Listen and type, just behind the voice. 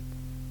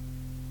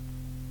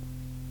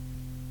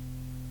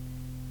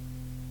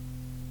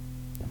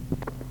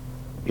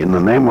In the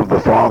name of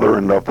the Father,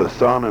 and of the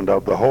Son, and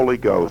of the Holy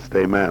Ghost,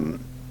 amen.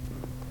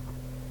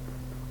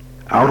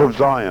 Out of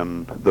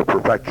Zion, the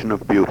perfection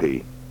of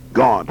beauty,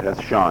 God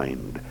hath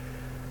shined.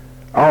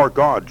 Our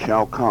God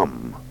shall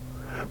come.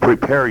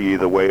 Prepare ye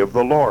the way of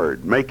the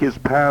Lord, make his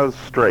paths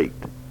straight.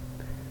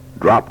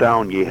 Drop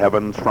down, ye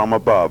heavens, from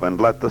above,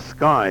 and let the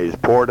skies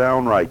pour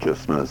down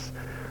righteousness.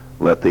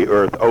 Let the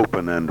earth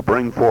open and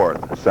bring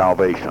forth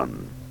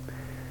salvation.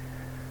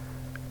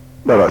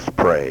 Let us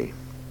pray.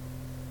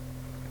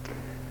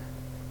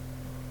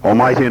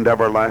 Almighty and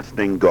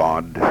everlasting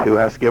God, who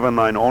hast given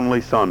thine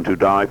only Son to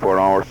die for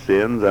our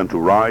sins and to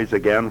rise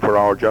again for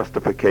our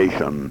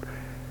justification,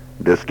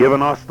 hast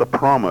given us the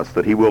promise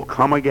that he will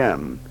come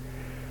again.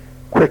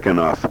 Quicken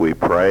us, we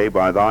pray,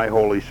 by thy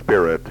Holy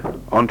Spirit,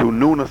 unto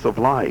newness of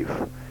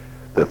life,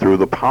 that through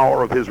the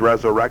power of his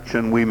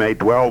resurrection we may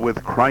dwell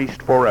with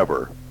Christ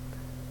forever.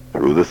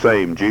 Through the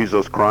same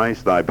Jesus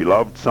Christ, thy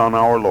beloved Son,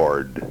 our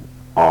Lord.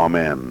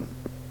 Amen.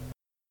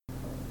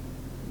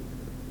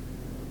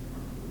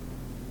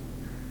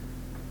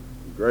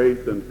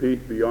 Grace and peace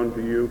be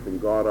unto you from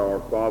God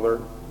our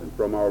Father and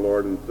from our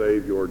Lord and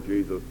Savior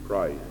Jesus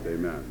Christ.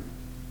 Amen.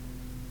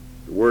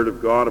 The Word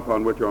of God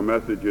upon which our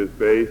message is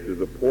based is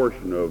a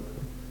portion of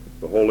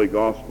the Holy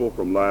Gospel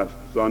from last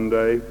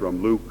Sunday,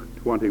 from Luke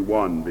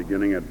 21,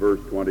 beginning at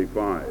verse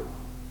 25.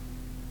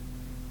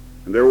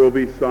 And there will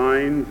be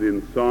signs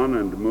in sun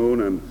and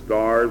moon and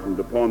stars, and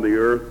upon the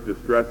earth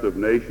distress of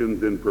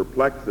nations in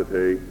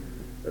perplexity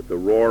at the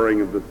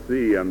roaring of the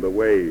sea and the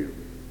waves,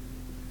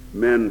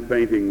 men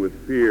fainting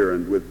with fear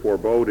and with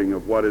foreboding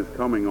of what is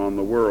coming on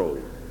the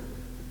world.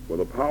 For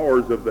the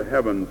powers of the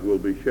heavens will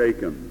be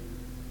shaken.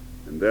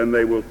 And then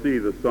they will see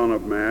the Son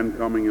of Man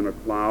coming in a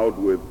cloud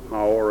with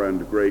power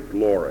and great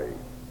glory.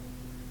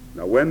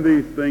 Now when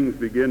these things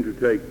begin to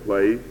take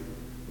place,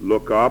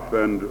 look up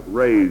and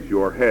raise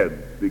your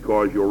heads,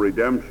 because your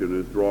redemption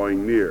is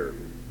drawing near.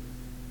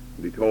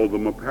 And he told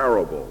them a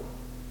parable.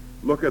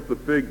 Look at the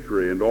fig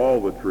tree and all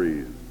the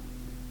trees.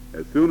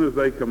 As soon as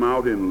they come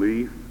out in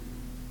leaf,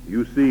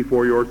 you see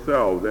for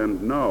yourselves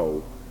and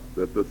know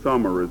that the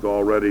summer is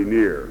already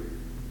near.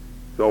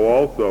 So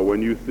also,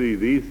 when you see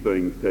these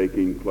things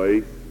taking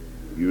place,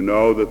 you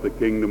know that the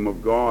kingdom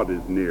of God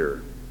is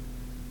near.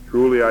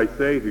 Truly I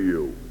say to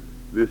you,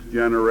 this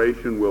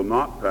generation will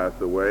not pass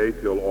away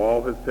till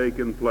all has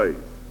taken place.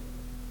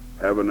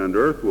 Heaven and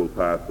earth will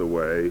pass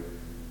away,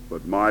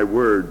 but my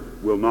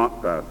words will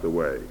not pass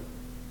away.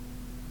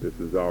 This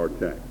is our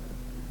text.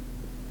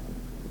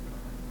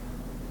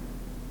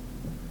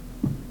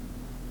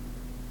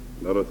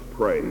 Let us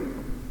pray.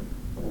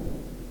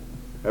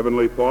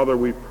 Heavenly Father,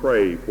 we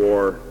pray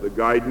for the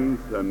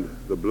guidance and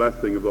the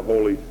blessing of the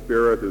Holy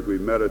Spirit as we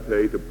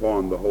meditate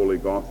upon the Holy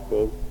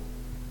Gospel.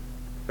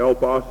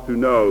 Help us to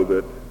know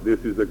that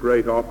this is a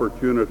great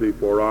opportunity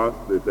for us,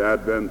 this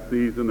Advent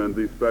season and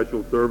these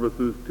special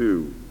services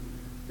too,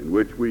 in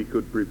which we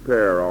could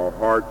prepare our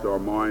hearts, our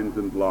minds,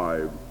 and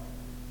lives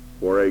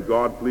for a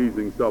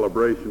God-pleasing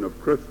celebration of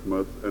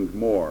Christmas and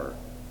more,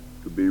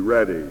 to be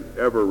ready,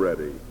 ever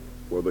ready,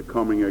 for the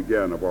coming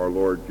again of our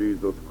Lord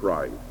Jesus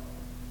Christ.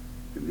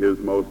 In his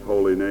most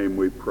holy name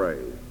we pray.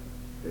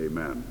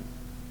 Amen.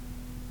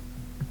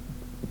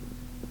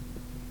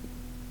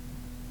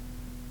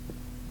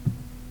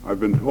 I've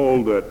been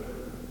told that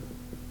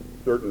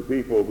certain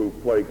people who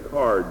play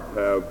cards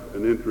have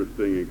an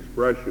interesting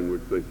expression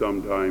which they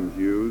sometimes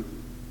use.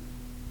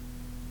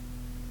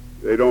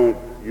 They don't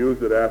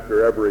use it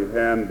after every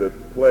hand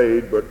that's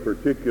played, but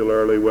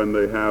particularly when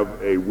they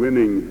have a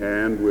winning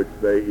hand which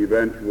they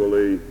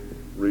eventually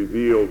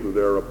reveal to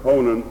their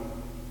opponent.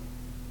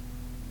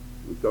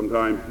 We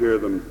sometimes hear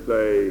them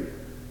say,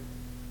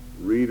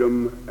 "Read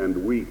 'em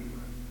and weep."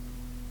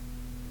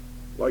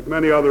 Like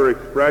many other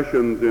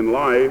expressions in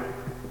life,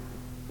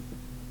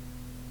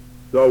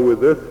 so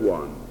with this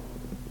one,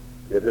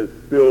 it has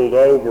spilled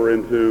over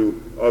into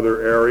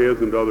other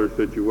areas and other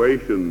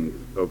situations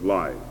of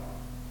life,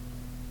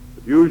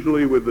 but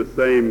usually with the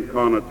same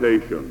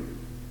connotation.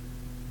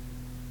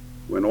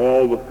 When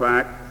all the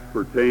facts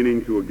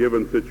pertaining to a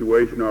given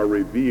situation are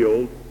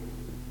revealed,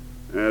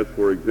 as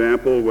for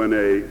example when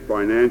a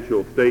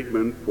financial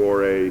statement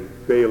for a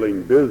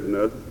failing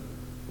business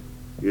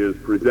is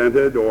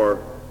presented, or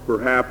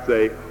perhaps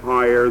a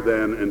higher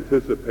than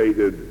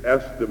anticipated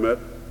estimate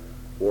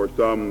for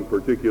some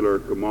particular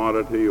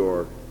commodity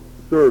or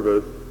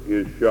service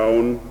is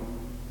shown,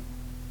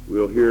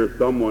 we'll hear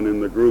someone in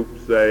the group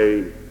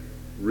say,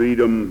 "Read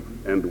 'em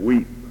and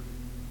weep."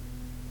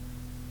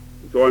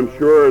 So I'm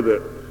sure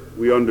that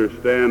we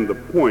understand the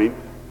point.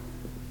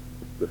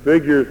 The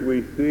figures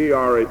we see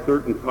are a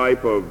certain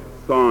type of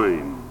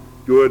sign,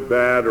 good,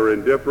 bad, or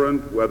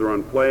indifferent, whether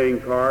on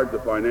playing cards, a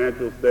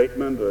financial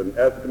statement, an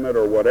estimate,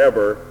 or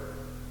whatever.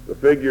 The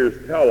figures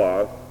tell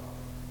us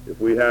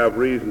if we have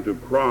reason to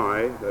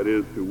cry, that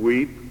is, to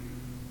weep,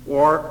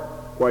 or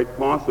quite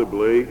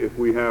possibly if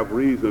we have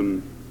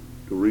reason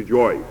to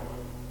rejoice.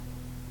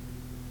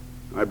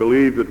 I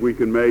believe that we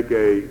can make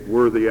a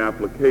worthy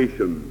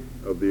application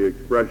of the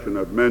expression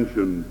I've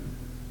mentioned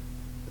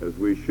as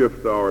we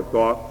shift our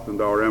thoughts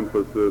and our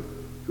emphasis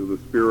to the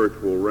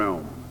spiritual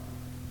realm,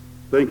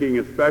 thinking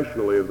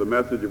especially of the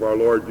message of our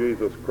Lord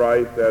Jesus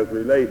Christ as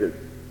related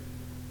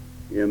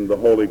in the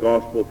Holy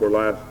Gospel for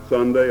last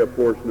Sunday, a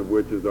portion of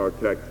which is our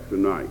text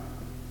tonight.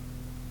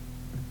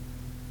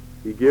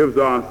 He gives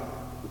us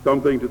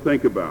something to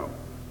think about.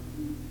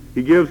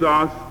 He gives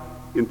us,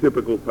 in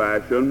typical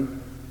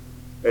fashion,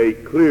 a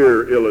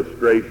clear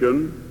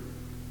illustration.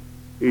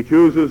 He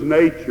chooses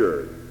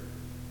nature.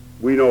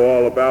 We know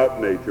all about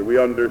nature. We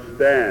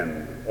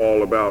understand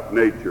all about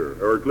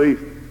nature, or at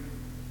least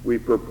we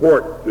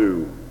purport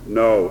to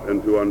know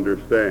and to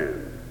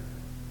understand.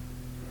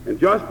 And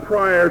just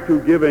prior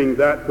to giving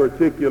that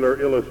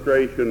particular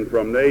illustration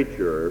from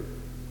nature,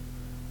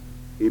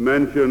 he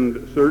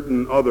mentioned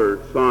certain other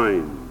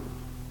signs,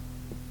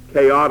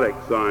 chaotic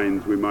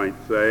signs, we might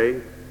say,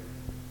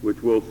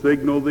 which will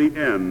signal the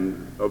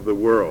end of the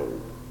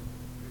world.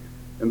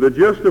 And the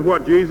gist of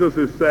what Jesus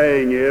is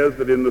saying is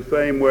that in the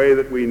same way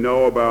that we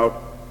know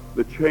about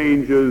the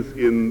changes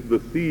in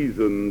the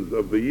seasons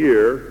of the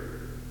year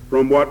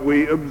from what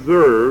we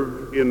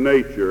observe in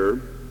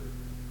nature,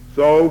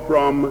 so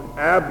from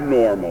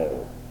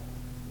abnormal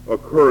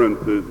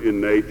occurrences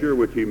in nature,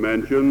 which he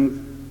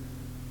mentions,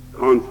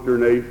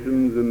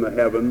 consternations in the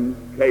heavens,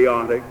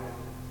 chaotic,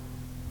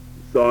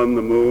 sun,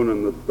 the moon,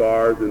 and the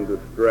stars in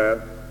distress.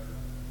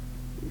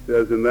 He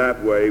says in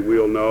that way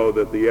we'll know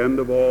that the end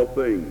of all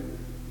things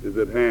is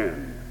at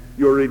hand.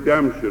 Your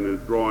redemption is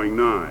drawing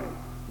nigh.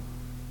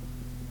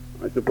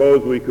 I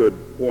suppose we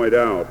could point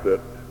out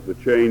that the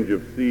change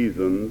of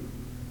seasons,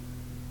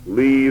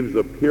 leaves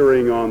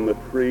appearing on the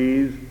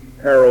trees,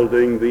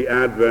 heralding the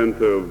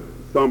advent of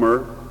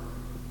summer,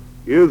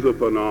 is a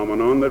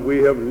phenomenon that we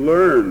have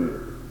learned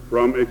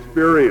from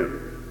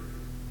experience.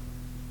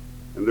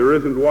 And there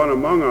isn't one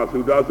among us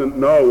who doesn't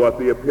know what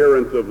the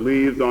appearance of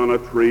leaves on a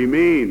tree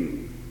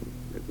means.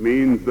 It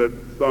means that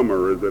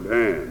summer is at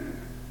hand.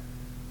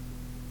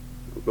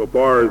 So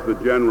far as the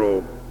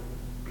general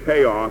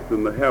chaos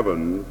in the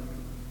heavens,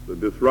 the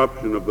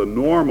disruption of the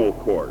normal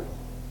course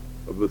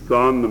of the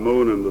sun, the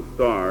moon, and the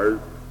stars,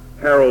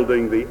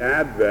 heralding the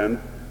advent,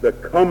 the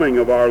coming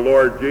of our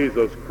Lord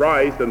Jesus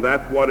Christ, and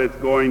that's what it's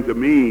going to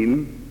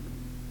mean.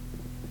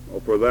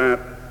 Well, for that,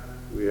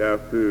 we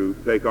have to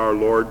take our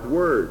Lord's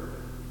word.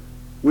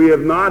 We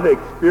have not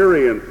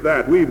experienced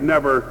that. We've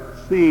never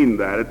seen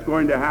that. It's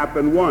going to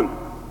happen once.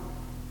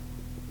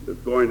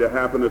 It's going to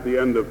happen at the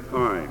end of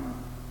time,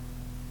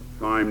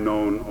 time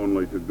known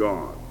only to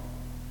God.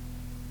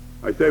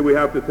 I say we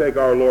have to take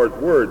our Lord's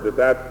word that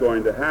that's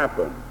going to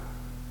happen.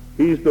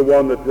 He's the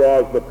one that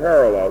draws the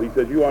parallel. He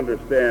says, you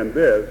understand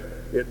this,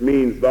 it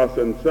means thus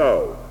and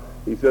so.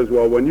 He says,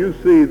 well, when you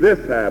see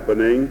this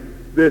happening,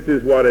 this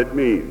is what it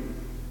means.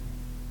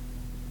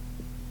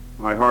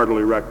 I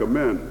heartily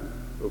recommend,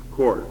 of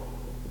course,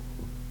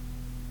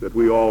 that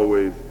we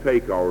always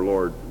take our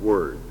Lord's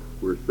word.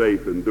 We're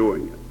safe in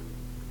doing it.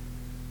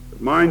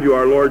 But mind you,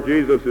 our Lord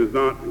Jesus is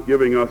not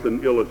giving us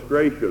an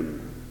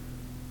illustration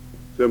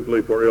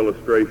simply for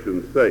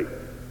illustration's sake.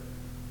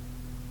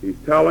 He's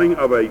telling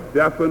of a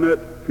definite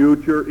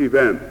future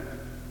event,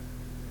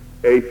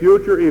 a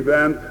future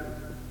event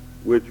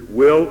which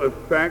will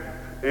affect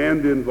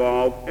and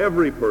involve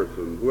every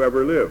person who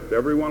ever lived,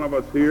 every one of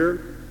us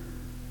here,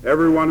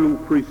 everyone who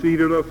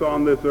preceded us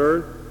on this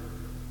earth,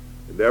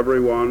 and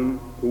everyone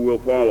who will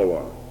follow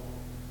us.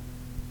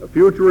 A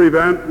future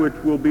event which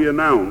will be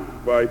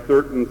announced by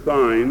certain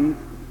signs,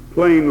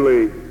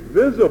 plainly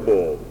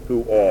visible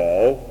to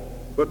all,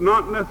 but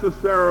not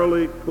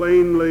necessarily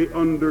plainly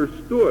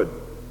understood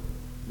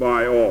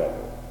by all.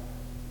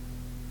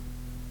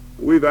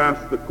 We've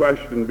asked the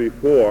question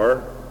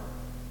before.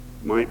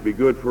 Might be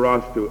good for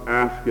us to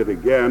ask it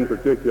again,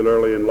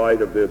 particularly in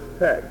light of this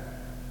text.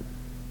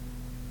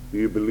 Do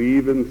you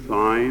believe in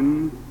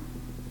signs?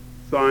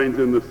 Signs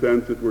in the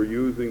sense that we're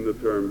using the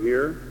term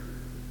here.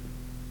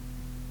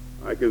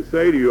 I can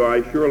say to you,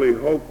 I surely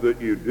hope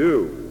that you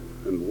do.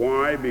 And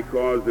why?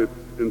 Because it's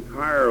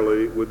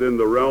entirely within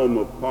the realm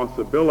of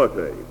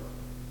possibility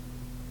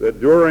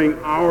that during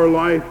our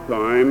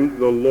lifetime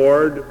the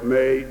Lord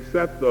may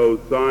set those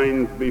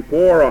signs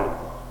before us.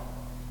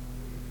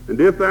 And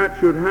if that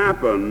should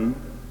happen,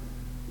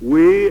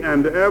 we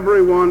and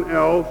everyone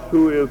else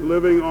who is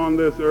living on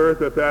this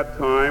earth at that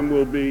time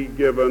will be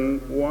given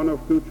one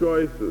of two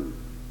choices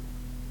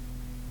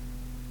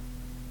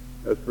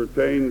as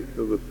pertains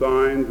to the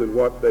signs and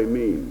what they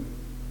mean.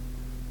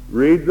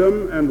 Read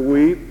them and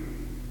weep,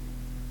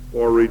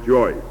 or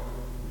rejoice.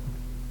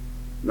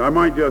 And I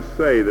might just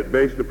say that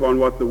based upon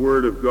what the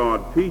Word of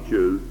God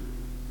teaches,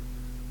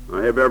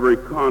 I have every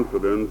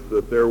confidence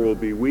that there will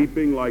be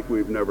weeping like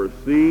we've never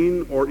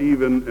seen or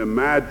even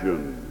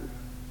imagined,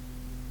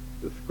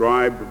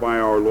 described by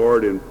our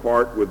Lord in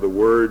part with the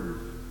words,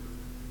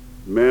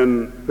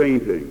 men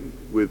fainting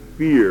with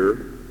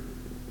fear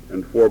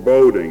and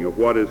foreboding of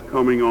what is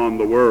coming on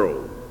the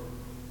world,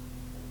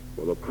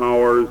 for the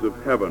powers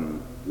of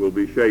heaven will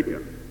be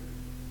shaken.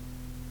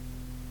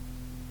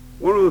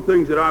 One of the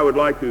things that I would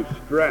like to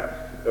stress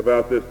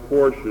about this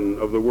portion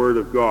of the Word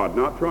of God,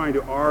 not trying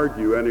to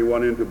argue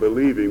anyone into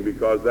believing,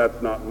 because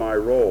that's not my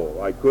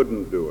role. I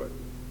couldn't do it.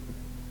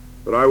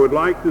 But I would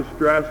like to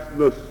stress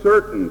the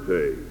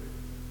certainty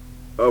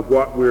of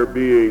what we're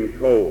being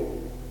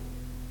told.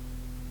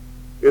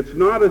 It's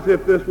not as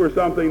if this were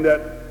something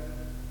that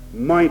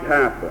might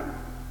happen.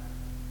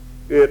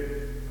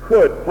 It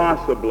could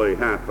possibly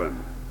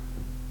happen.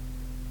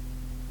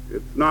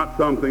 It's not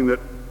something that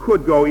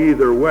could go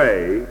either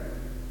way.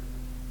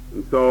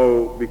 And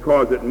so,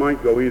 because it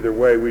might go either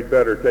way, we'd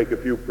better take a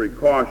few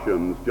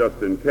precautions just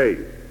in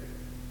case.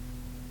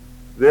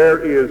 There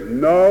is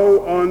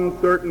no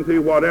uncertainty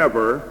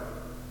whatever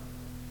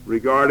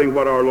regarding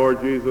what our Lord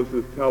Jesus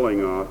is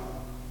telling us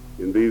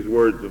in these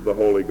words of the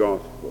Holy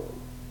Gospel.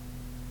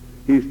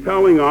 He's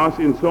telling us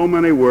in so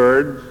many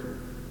words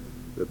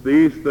that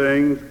these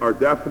things are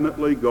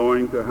definitely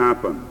going to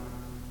happen.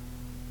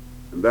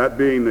 And that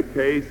being the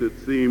case, it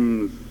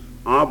seems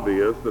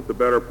obvious that the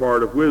better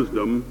part of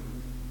wisdom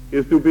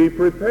is to be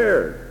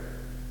prepared.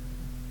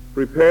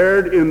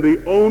 Prepared in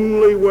the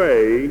only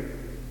way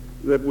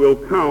that will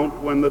count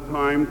when the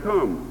time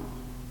comes.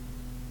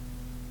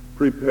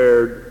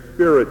 Prepared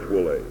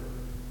spiritually.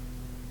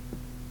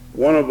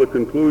 One of the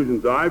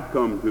conclusions I've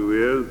come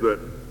to is that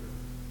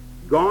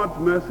God's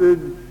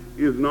message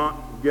is not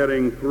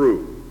getting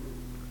through.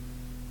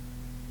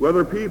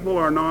 Whether people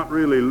are not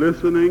really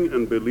listening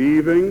and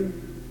believing,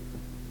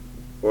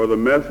 or the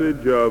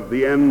message of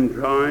the end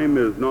time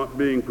is not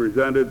being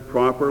presented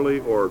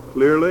properly or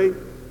clearly,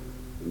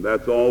 and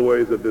that's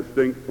always a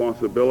distinct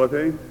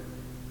possibility,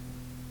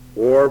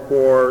 or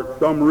for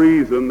some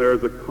reason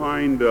there's a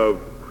kind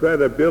of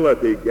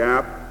credibility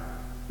gap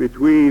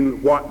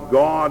between what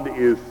God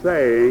is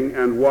saying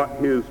and what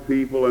his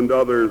people and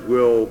others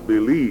will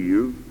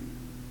believe,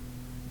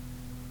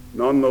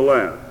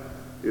 nonetheless,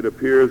 it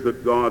appears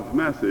that God's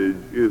message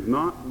is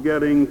not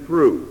getting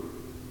through.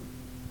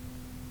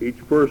 Each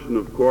person,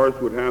 of course,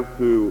 would have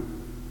to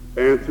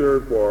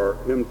answer for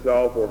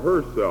himself or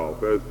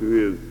herself as to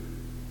his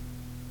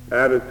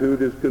attitude,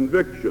 his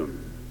conviction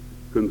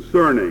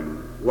concerning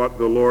what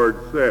the Lord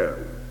says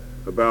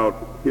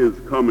about his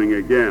coming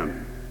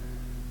again.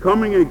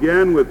 Coming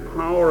again with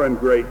power and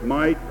great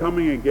might,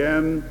 coming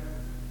again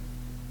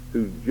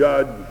to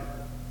judge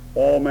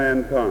all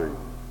mankind,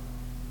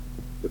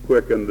 the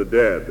quick and the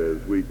dead,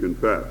 as we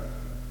confess.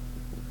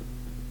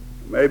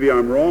 Maybe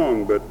I'm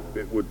wrong, but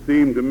it would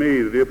seem to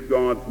me that if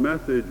God's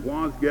message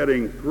was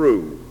getting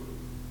through,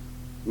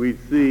 we'd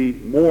see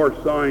more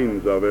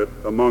signs of it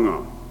among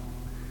us.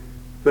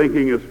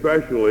 Thinking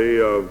especially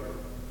of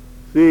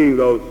seeing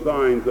those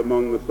signs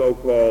among the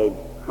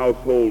so-called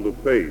household of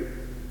faith.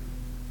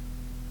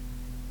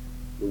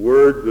 The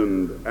words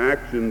and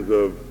actions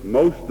of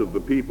most of the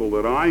people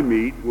that I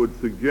meet would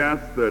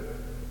suggest that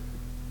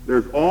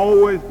there's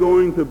always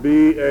going to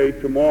be a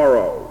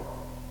tomorrow.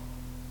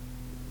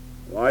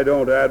 I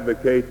don't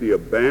advocate the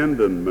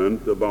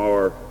abandonment of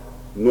our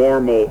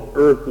normal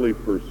earthly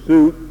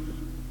pursuits,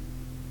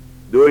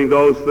 doing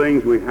those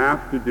things we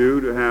have to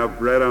do to have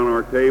bread on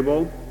our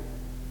table,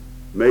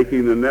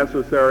 making the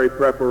necessary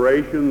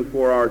preparations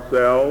for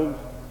ourselves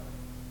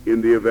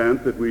in the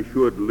event that we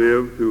should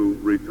live to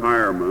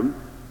retirement.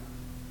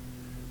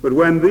 But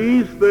when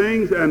these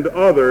things and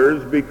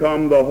others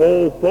become the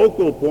whole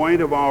focal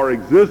point of our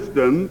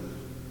existence,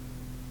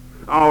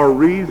 our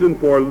reason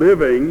for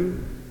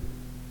living,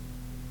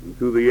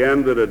 to the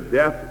end that a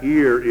deaf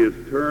ear is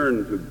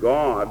turned to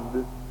God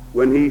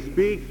when he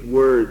speaks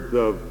words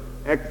of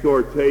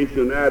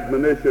exhortation,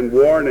 admonition,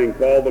 warning,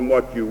 call them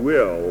what you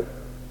will,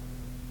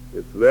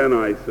 it's then,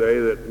 I say,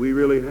 that we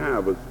really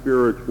have a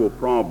spiritual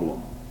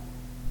problem.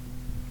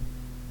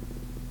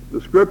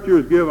 The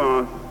Scriptures give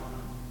us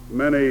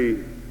many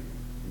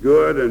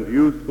good and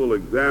useful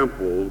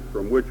examples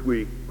from which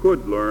we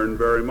could learn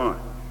very much.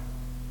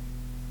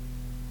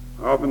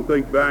 I often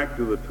think back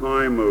to the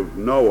time of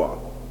Noah.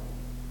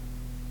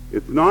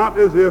 It's not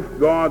as if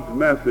God's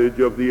message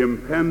of the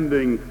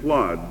impending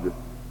flood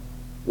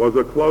was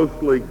a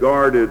closely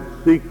guarded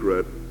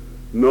secret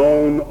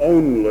known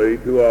only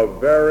to a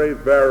very,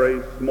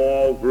 very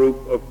small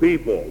group of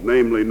people,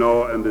 namely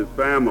Noah and his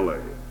family.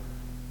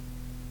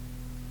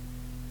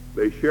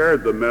 They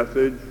shared the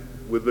message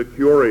with the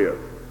curious,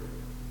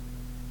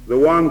 the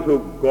ones who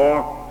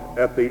gawked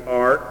at the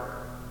ark,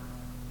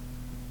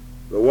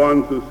 the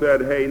ones who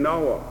said, "Hey,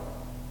 Noah,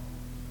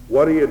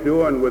 what are you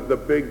doing with the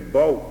big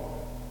boat?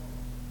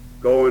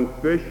 Going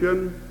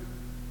fishing?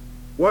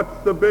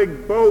 What's the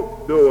big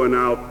boat doing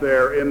out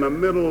there in the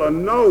middle of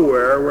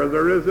nowhere where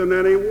there isn't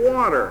any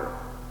water?"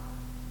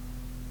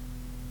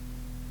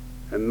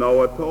 And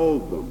Noah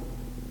told them.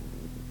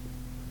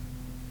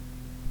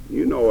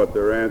 You know what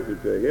their answer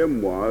to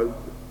him was.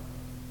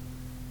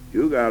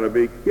 "You got to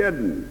be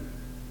kidding.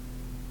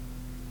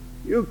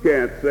 You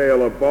can't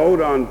sail a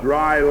boat on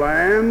dry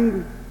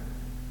land.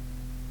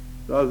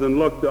 Doesn't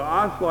look to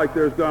us like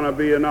there's going to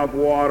be enough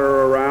water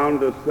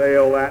around to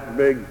sail that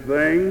big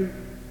thing.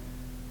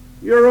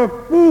 You're a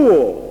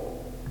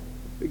fool."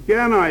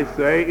 Again, I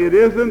say, it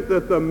isn't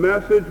that the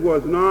message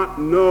was not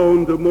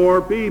known to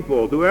more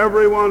people. To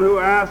everyone who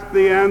asked,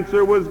 the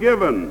answer was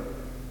given.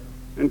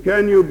 And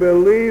can you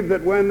believe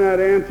that when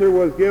that answer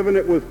was given,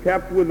 it was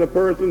kept with the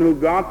person who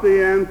got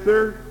the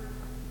answer?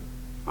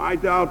 I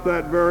doubt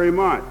that very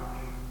much.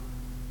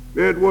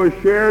 It was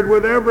shared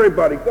with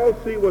everybody. Go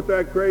see what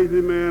that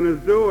crazy man is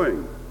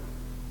doing.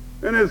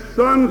 And his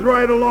son's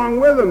right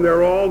along with him.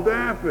 They're all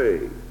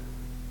daffy.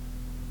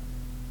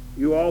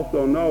 You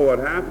also know what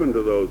happened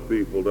to those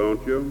people,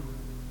 don't you?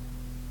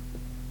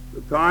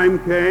 The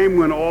time came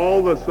when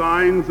all the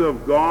signs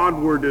of God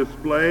were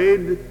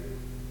displayed,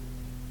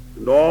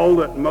 and all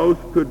that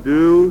most could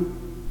do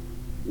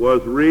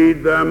was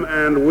read them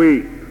and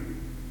weep.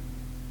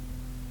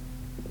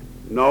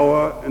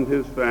 Noah and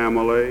his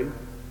family,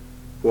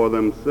 for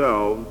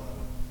themselves,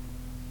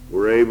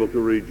 were able to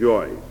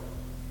rejoice.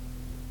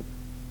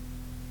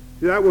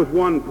 See, that was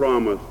one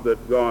promise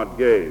that God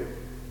gave,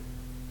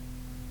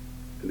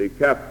 and he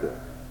kept it.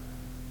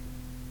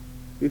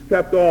 He's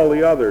kept all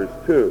the others,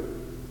 too.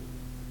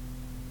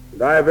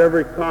 And I have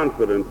every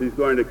confidence he's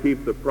going to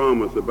keep the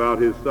promise about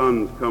his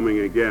son's coming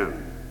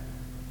again.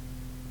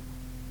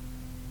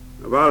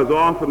 About as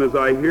often as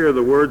I hear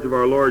the words of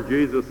our Lord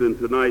Jesus in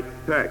tonight's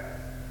text,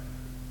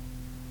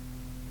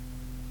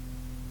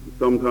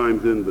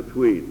 sometimes in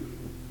between,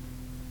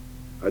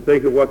 I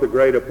think of what the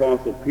great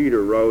apostle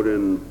Peter wrote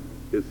in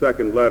his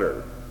second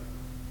letter,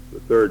 the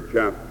 3rd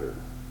chapter.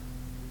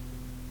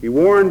 He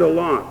warned a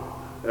lot,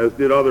 as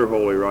did other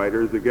holy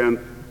writers,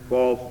 against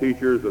false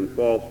teachers and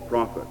false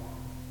prophets.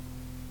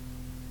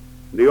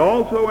 And he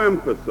also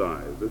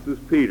emphasized, this is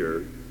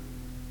Peter,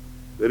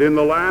 that in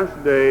the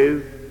last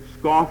days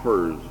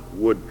scoffers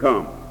would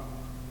come.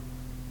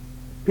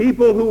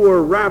 People who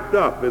were wrapped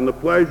up in the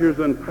pleasures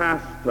and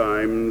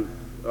pastimes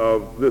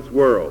of this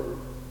world.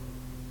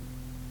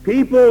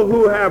 People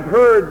who have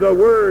heard the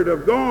word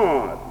of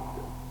God,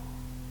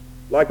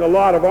 like a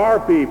lot of our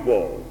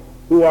people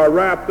who are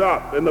wrapped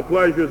up in the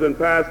pleasures and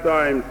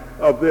pastimes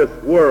of this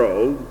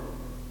world.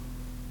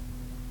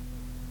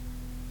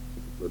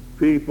 But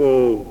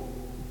people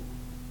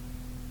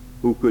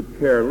who could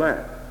care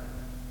less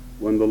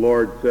when the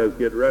Lord says,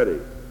 get ready.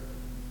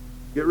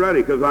 Get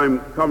ready, because I'm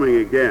coming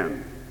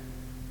again.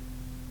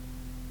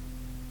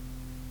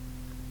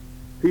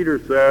 Peter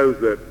says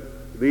that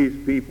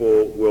these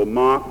people will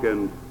mock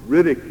and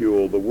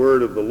ridicule the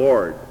word of the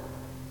Lord.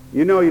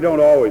 You know, you don't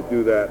always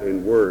do that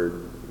in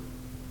words.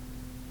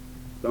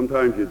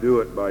 Sometimes you do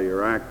it by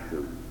your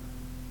actions.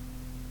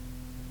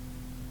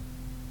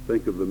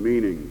 Think of the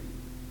meaning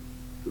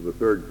to the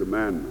 3rd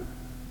commandment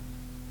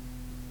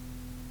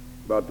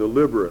about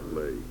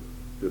deliberately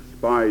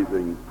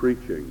despising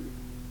preaching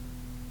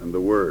and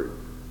the word.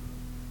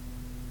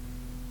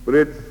 But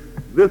it's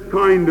this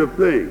kind of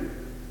thing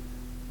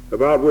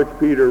about which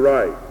Peter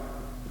writes,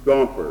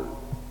 scoffers,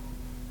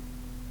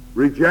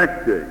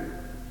 rejecting,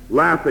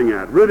 laughing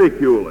at,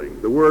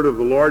 ridiculing the word of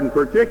the Lord, and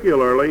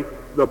particularly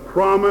the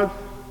promise,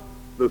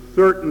 the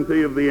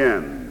certainty of the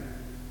end.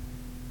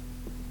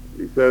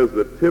 He says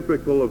that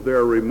typical of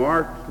their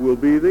remarks will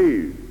be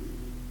these.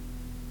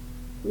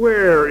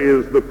 Where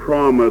is the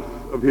promise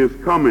of his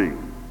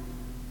coming?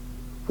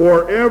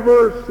 For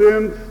ever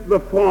since the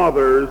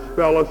fathers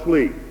fell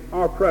asleep,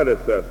 our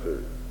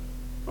predecessors,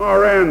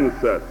 our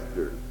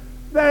ancestors,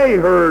 they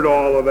heard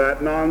all of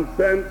that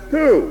nonsense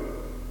too.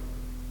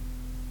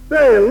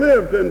 They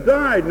lived and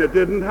died and it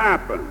didn't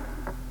happen.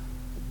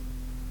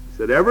 He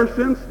said, ever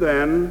since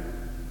then,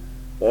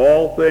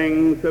 all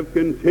things have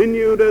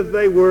continued as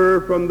they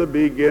were from the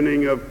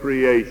beginning of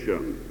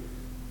creation.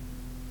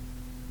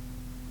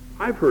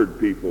 I've heard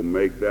people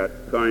make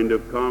that kind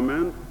of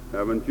comment,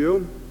 haven't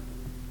you?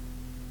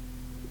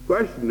 The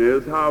question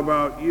is, how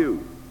about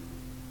you?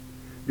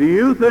 Do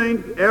you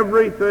think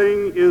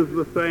everything is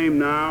the same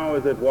now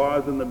as it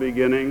was in the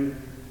beginning?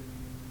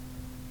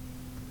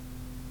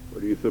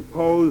 Or do you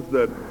suppose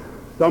that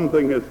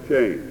something has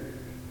changed?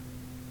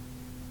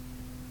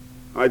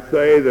 I'd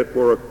say that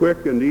for a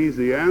quick and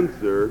easy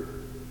answer,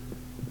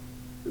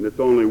 and it's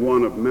only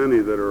one of many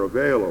that are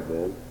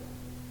available,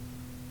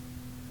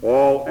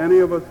 all any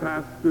of us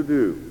has to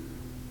do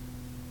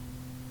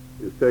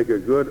is take a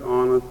good,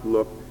 honest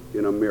look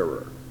in a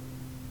mirror.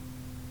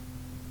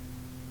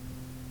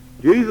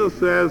 Jesus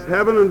says,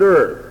 heaven and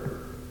earth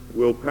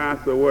will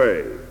pass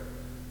away,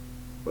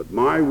 but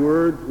my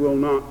words will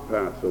not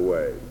pass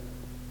away.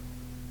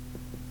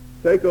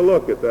 Take a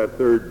look at that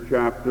 3rd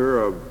chapter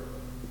of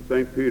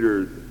St.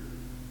 Peter's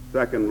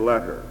 2nd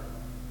letter.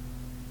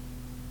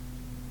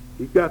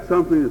 He's got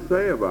something to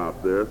say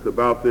about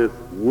this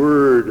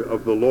word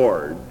of the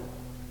Lord,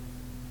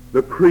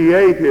 the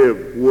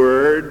creative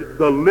word,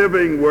 the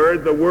living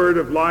word, the word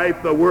of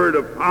life, the word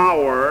of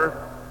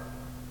power,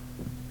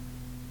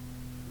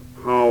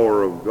 the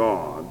power of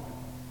God.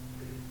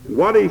 And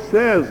what he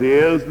says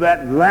is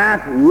that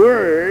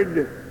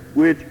word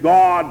which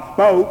God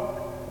spoke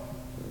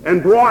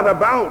and brought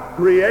about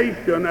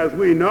creation as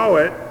we know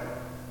it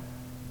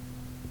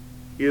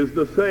is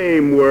the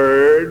same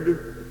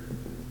word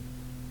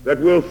that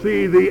will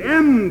see the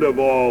end of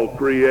all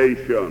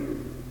creation.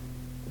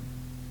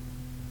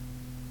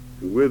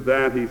 And with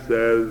that, he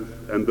says,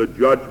 and the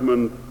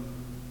judgment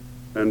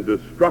and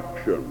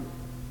destruction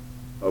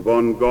of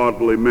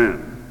ungodly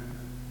men.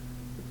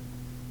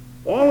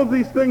 All of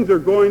these things are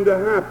going to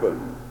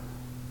happen,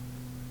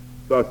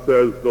 thus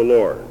says the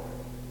Lord.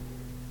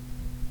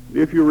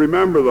 If you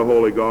remember the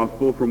Holy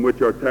Gospel from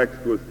which our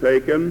text was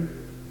taken,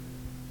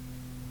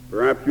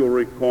 perhaps you'll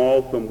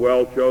recall some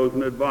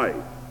well-chosen advice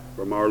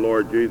from our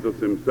Lord Jesus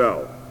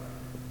himself.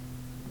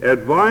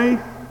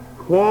 Advice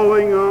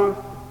calling us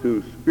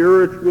to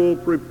spiritual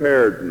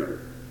preparedness,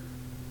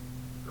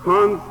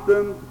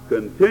 constant,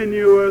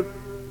 continuous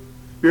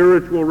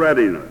spiritual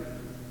readiness.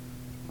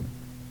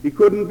 He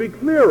couldn't be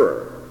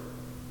clearer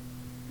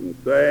in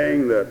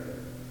saying that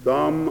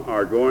some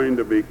are going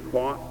to be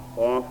caught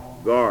off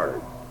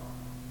guard,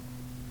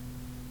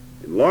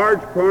 in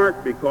large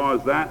part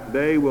because that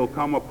day will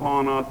come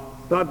upon us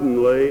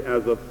suddenly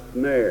as a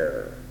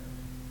snare.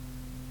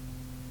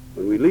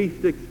 When we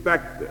least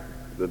expect it,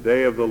 the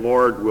day of the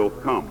Lord will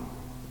come.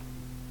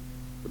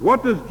 But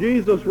what does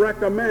Jesus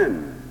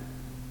recommend?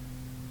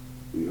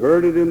 We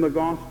heard it in the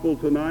gospel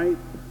tonight.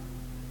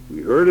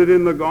 We heard it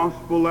in the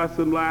gospel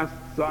lesson last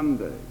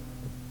Sunday.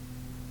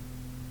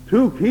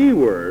 Two key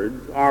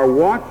words are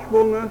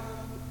watchfulness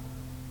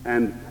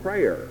and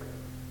prayer.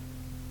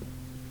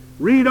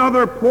 Read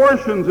other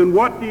portions, and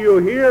what do you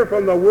hear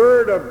from the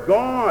Word of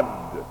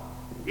God?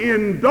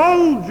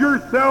 Indulge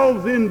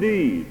yourselves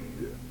indeed.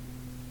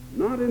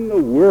 Not in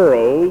the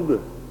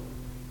world.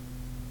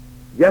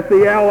 Get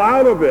the L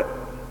out of it.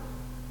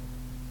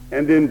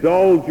 And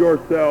indulge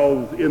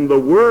yourselves in the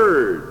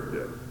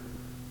Word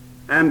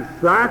and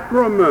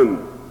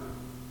sacraments.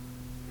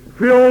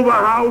 Fill the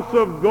house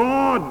of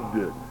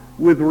God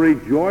with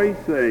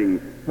rejoicing,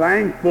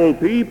 thankful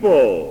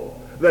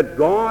people that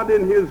God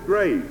in his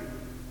grace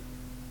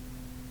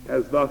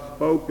has thus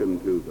spoken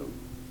to them.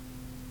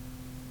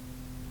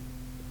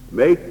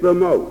 Make the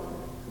most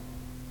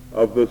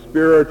of the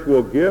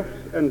spiritual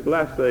gifts and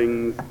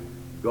blessings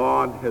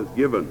God has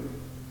given.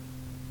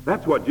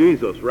 That's what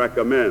Jesus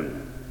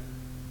recommends.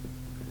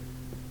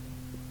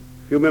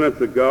 A few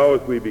minutes ago,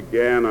 as we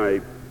began,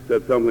 I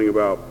said something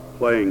about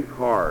playing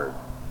cards,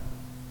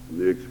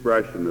 the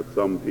expression that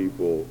some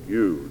people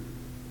use.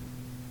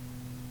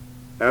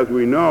 As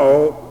we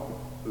know,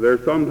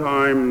 there's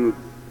sometimes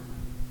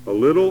a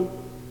little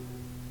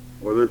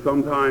or there's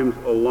sometimes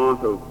a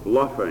lot of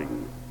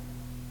bluffing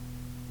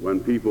when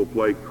people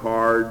play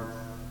cards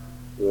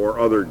or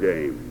other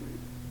games.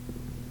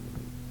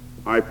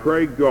 I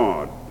pray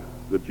God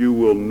that you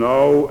will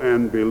know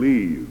and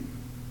believe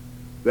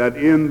that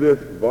in this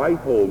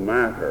vital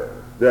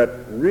matter that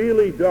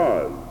really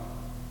does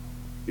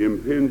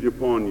impinge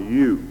upon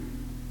you,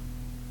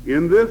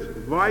 in this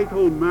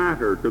vital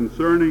matter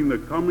concerning the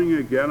coming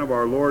again of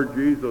our Lord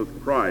Jesus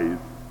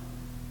Christ,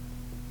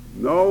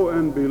 know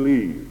and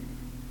believe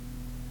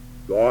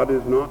God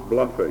is not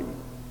bluffing.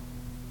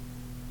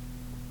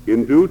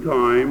 In due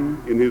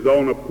time, in his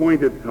own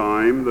appointed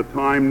time, the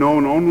time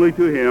known only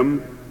to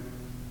him,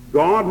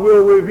 God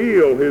will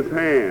reveal his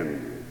hand.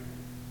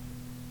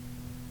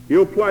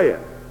 He'll play it.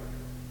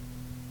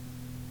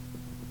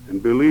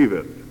 And believe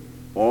it,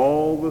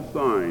 all the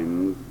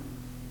signs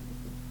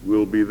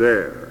will be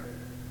there.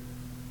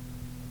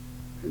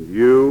 And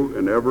you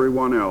and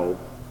everyone else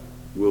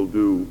will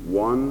do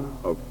one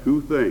of two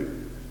things.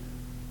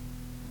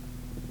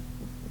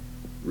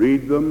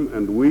 Read them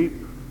and weep,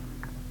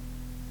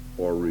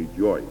 or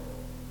rejoice.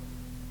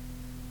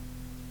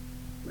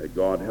 May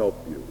God help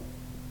you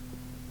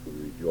to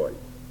rejoice.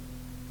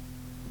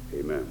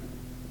 Amen.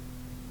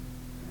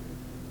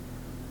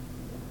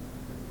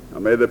 Now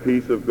may the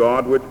peace of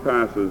God, which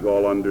passes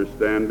all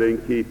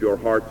understanding, keep your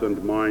hearts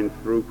and minds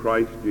through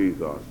Christ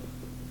Jesus.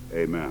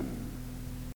 Amen.